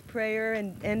day with prayer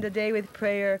and end a day with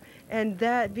prayer, and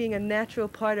that being a natural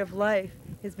part of life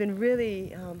has been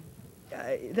really,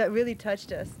 that really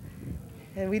touched us,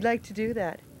 and we'd like to do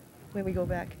that when we go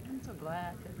back. I'm so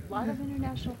glad. There's a lot of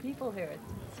international people here. It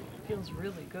feels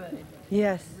really good.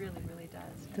 Yes. It really, really does.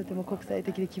 とても国際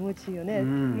的で気持ちいいよね。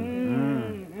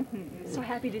So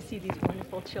happy to see these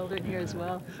wonderful children here as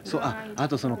well. そう、あ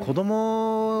とその子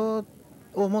供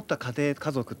を持った家庭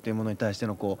家族っていうものに対して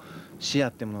のこう視野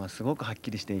っていうものがすごくはっ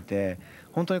きりしていて、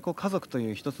本当にこう家族と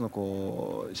いう一つの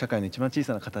こう社会の一番小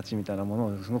さな形みたいなもの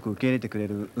をすごく受け入れてくれ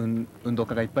る運動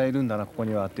家がいっぱいいるんだなここ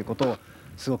にはっていうことを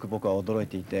すごく僕は驚い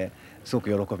ていて、すごく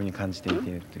喜びに感じていて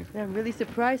いるという。I'm really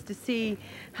surprised to see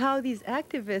how these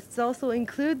activists also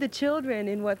include the children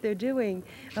in what they're doing.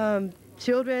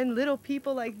 Children, little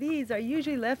people like these are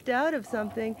usually left out of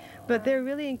something, but they're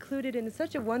really included in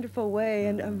such a wonderful way,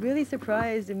 and I'm really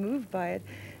surprised and moved by it,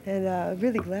 and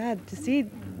really glad to see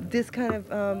this kind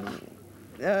of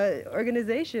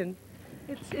organization.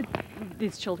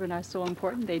 These children are so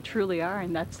important. They truly are,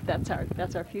 and that's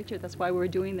our future. That's why we're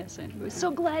doing this, and we're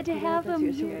so glad to have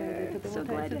them here. So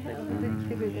glad to have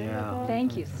them. Yeah.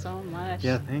 Thank you so much.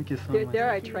 Yeah, thank you so much. They're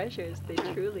our treasures. They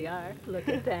truly are. Look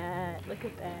at that. Look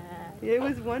at that. It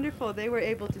was wonderful. They were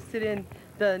able to sit in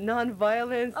the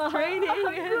nonviolence training,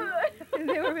 and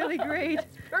they were really great.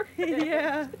 That's perfect.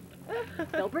 Yeah.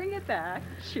 They'll bring it back.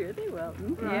 Sure they will.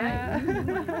 Yeah.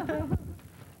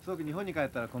 すごく日本に帰っ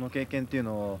たらこの経験っていう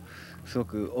のをすご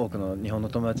く多くの日本の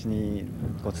友達に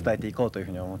こう伝えていこうというふ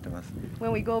うに思ってます。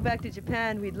When we go back to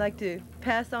Japan, we'd like to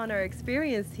pass on our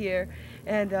experience here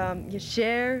and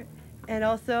share and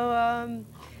also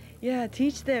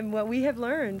teach them what we have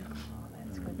learned.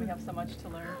 That's good. We have so much to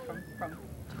learn from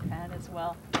Japan as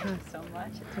well. So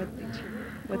much. It's really true.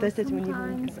 私たちも日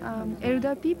本に Sometimes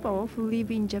elder people who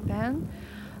live in Japan,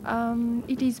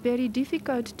 it is very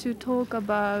difficult to talk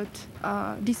about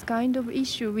this kind of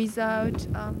issue without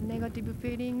negative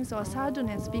feelings or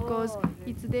sadness because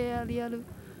it's their real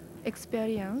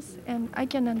experience, and I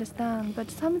can understand,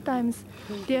 but sometimes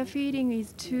their feeling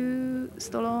is too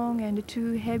strong and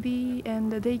too heavy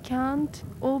and they can't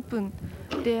open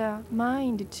their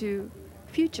mind to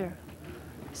future.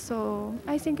 So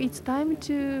I think it's time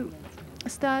to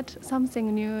start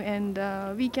something new, and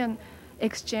we can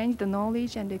exchange the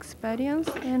knowledge and experience,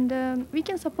 and we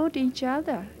can support each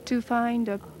other to find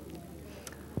a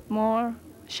more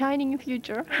shining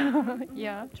future.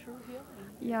 Yeah.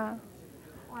 Yeah.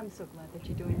 Oh, I'm so glad that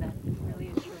you're doing that.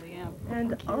 Really, truly am.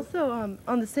 And also,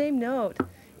 on the same note,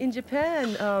 in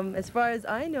Japan, as far as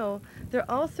I know, there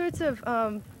are all sorts of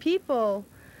people,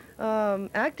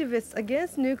 activists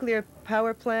against nuclear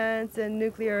power plants and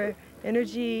nuclear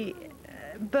energy,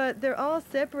 but they're all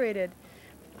separated.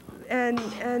 And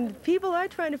people are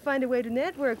trying to find a way to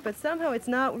network, but somehow it's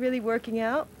not really working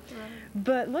out. Right.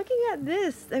 But looking at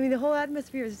this, I mean, the whole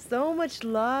atmosphere is so much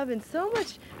love and so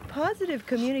much positive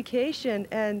communication,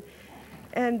 and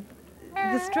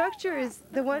the structure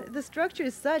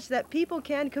is such that people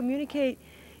can communicate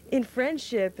in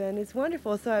friendship, and it's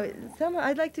wonderful. So somehow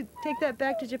I'd like to take that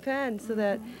back to Japan so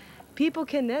that people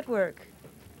can network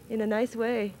in a nice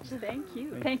way. Thank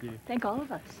you. Thank all of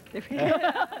us.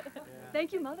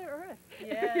 Thank you, Mother Earth.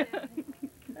 Yeah.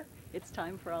 It's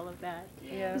time for all of that.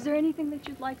 Yeah. Is there anything that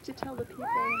you'd like to tell the people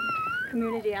in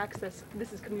Community Access?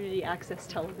 This is Community Access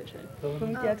Television.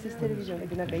 Community Access Television.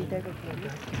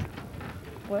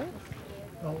 What?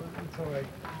 Oh, it's all right.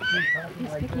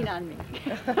 He's picking on me.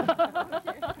 I'm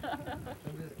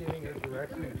just giving her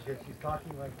direction. She's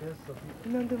talking like this, so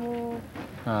people...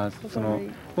 その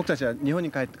僕たちは日本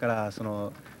に帰ってからそ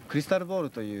のクリスタルボール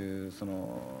というそ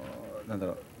のなんだ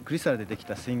ろうクリスタルででき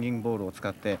たスインギングボールを使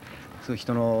ってそういう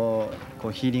人のこ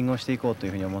うヒーリングをしていこうとい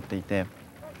うふうに思っていて、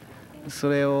そ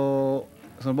れを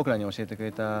その僕らに教えてく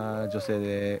れた女性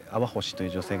で阿波星という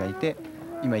女性がいて、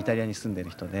今イタリアに住んでい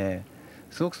る人で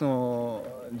すごくその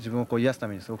自分をこう癒すた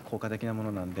めにすごく効果的なも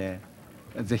のなんで、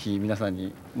ぜひ皆さん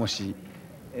にもし、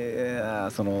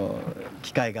その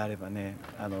機会があればね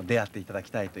出会っていただき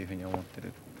たいというふうに思って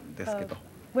るんですけど。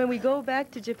When we go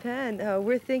back to Japan,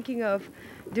 we're thinking of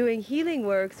doing healing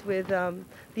works with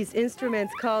these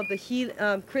instruments called the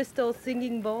crystal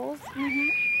singing bowls,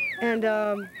 and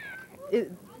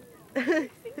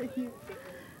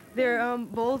they're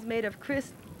bowls made of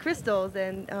crystals,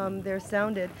 and they're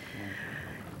sounded,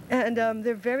 and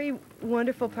they're very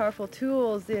wonderful, powerful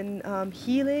tools in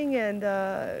healing and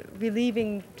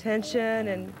relieving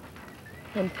tension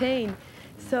and pain.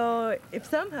 So if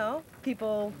somehow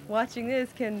people watching this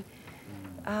can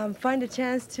find a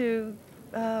chance to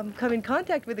come in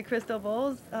contact with the crystal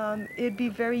bowls, it'd be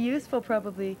very useful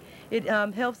probably. It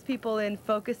helps people in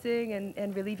focusing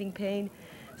and relieving pain.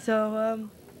 So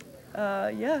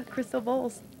yeah, crystal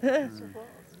bowls.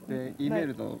 で、E メー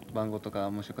ルの番号とか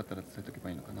もしよかったら伝えとけば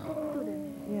いいのかな。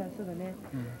Yeah, そうだね。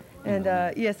And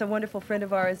yes, a wonderful friend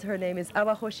of ours, her name is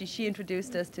Awahoshi. She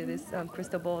introduced us to this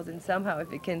crystal bowls, and somehow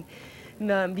if it can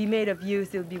be made of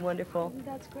use, it would be wonderful.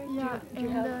 That's great. Yeah,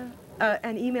 and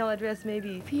an email address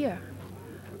maybe? Fear,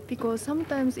 because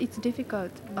sometimes it's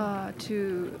difficult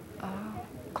to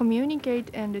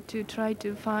communicate and to try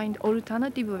to find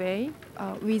alternative way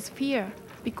with fear,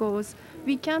 because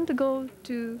we can't go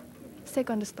to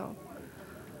second stop.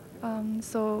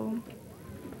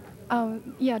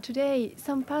 Yeah, today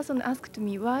some person asked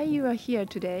me why you are here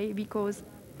today, because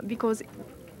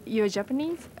you're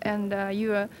Japanese and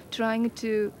you are trying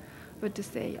to, what to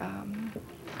say,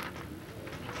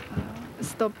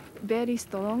 stop very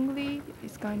strongly,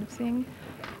 this kind of thing.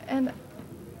 And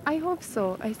I hope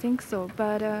so, I think so,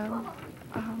 but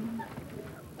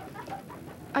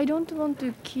I don't want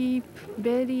to keep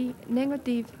very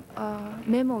negative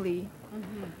memory.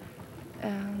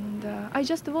 And I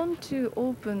just want to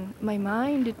open my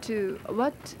mind to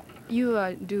what you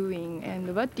are doing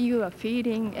and what you are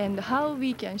feeling and how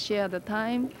we can share the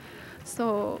time.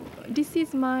 So this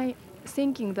is my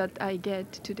thinking that I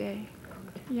get today.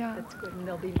 Yeah. That's good, and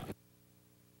they'll be